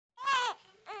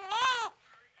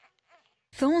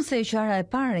Thonë se e qara e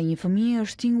pare një fëmijë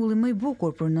është tingulli më i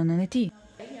bukur për nënën e tij.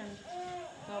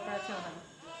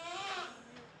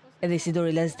 Edhe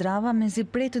Isidorila zdrava mezi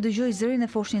pret të dëgjoj zërin e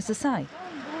foshnjës së saj.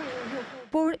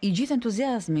 Por i gjithë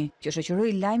entuziazmi që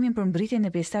shoqëroi lajmin për mbritjen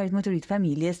e pjesëtarit më të ri të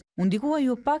familjes, u ndikua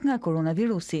jo pak nga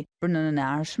koronavirusi. Për nënën e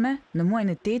ardhshme, në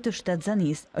muajin e 8 të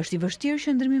shtatzanis, është i vështirë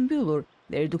qëndrimi mbyllur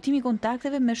dhe reduktimi i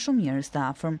kontakteve me shumë njerëz të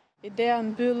afërm. Ideja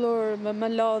mbyllur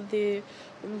më lodhi,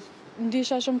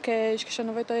 ndisha shumë keq, kisha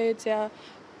nevojë të ecja,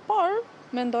 por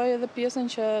mendoj edhe pjesën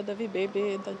që do vi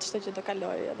bebi, do çdo që do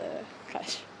kaloj edhe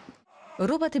kaq.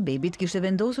 Rrobat e bebit kishte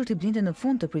vendosur t'i blinte në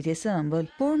fund të pritjes së ëmbël,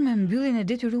 por me mbylljen e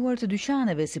detyruar të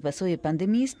dyqaneve si pasojë e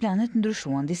pandemisë, planet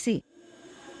ndryshuan disi.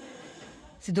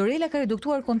 Sidorela ka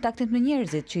reduktuar kontaktin me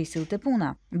njerëzit që i sillte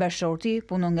puna. Bashorti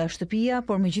punon nga shtëpia,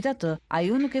 por megjithatë,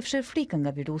 ajo nuk e fsheh frikën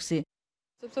nga virusi.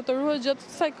 Sepse të ruhet gjatë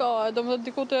kësaj kohe, domethënë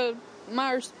diku te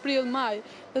mars, prill, maj,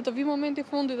 dhe të vi momenti i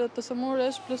fundit dhe të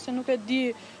sëmurësh, plus që nuk e di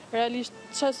realisht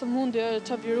çfarë sëmundje,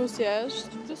 çfarë virusi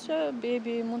është, plus që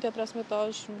bebi mund t'ia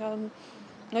transmetosh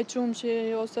nga qumshi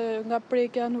ose nga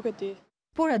prekja, nuk e di.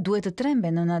 Por a duhet të trembe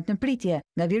nënat në pritje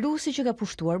nga virusi që ka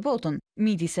pushtuar botën?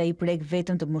 Miti se i prek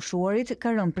vetëm të moshuarit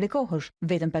ka rënë prej kohësh.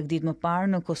 Vetëm pak ditë më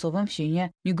parë në Kosovën fqinje,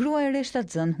 një grua e re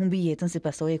shtatzën humbi jetën si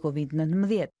pasojë e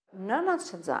COVID-19. Nënat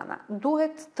shtatzëna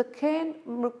duhet të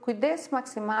kenë kujdes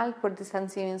maksimal për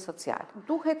distancimin social.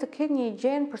 Duhet të kenë një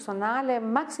higjenë personale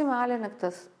maksimale në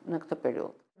këtë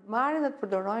periudhë. Marrin dhe të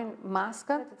përdorojnë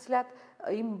maskën, të cilat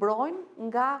i mbrojnë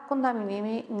nga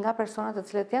kontaminimi nga personat të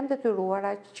cilët janë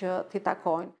detyruara që t'i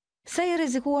takojnë. Sa i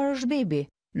rrezikuar është bebi?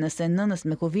 Nëse nënës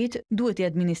me Covid duhet i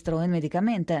administrohen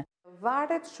medikamente.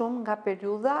 Varet shumë nga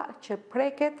periudha që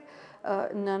preket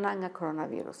nëna nga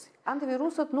koronavirusi.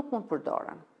 Antivirusët nuk mund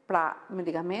përdoren. Pra,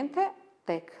 medikamente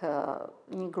tek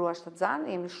një grua shtatzan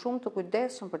jemi shumë të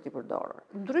kujdesshëm për t'i përdorur.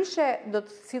 Ndryshe do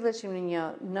të silleshim në një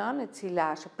nënë e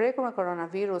cila është prekur me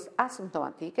koronavirus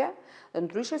asimptomatike, dhe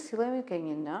ndryshe sillemi ke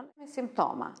një nënë me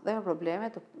simptoma dhe me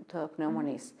probleme të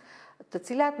pneumonisë, të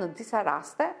cilat në disa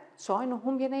raste çojnë në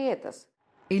humbjen e jetës.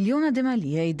 Eliona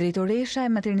Demalia, i drejtoresha e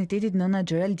maternitetit nëna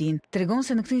Geraldine, tregon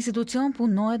se në këtë institucion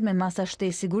punohet me masa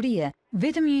shtesë sigurie.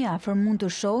 Vetëm një i afër mund të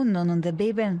shohë nënën dhe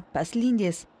beben pas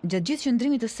lindjes, gjatë gjithë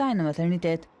qëndrimit të saj në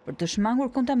maternitet, për të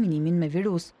shmangur kontaminimin me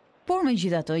virus. Por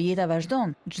megjithatë, jeta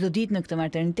vazhdon. Çdo ditë në këtë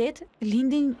maternitet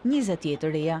lindin 20 jetë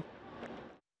të reja.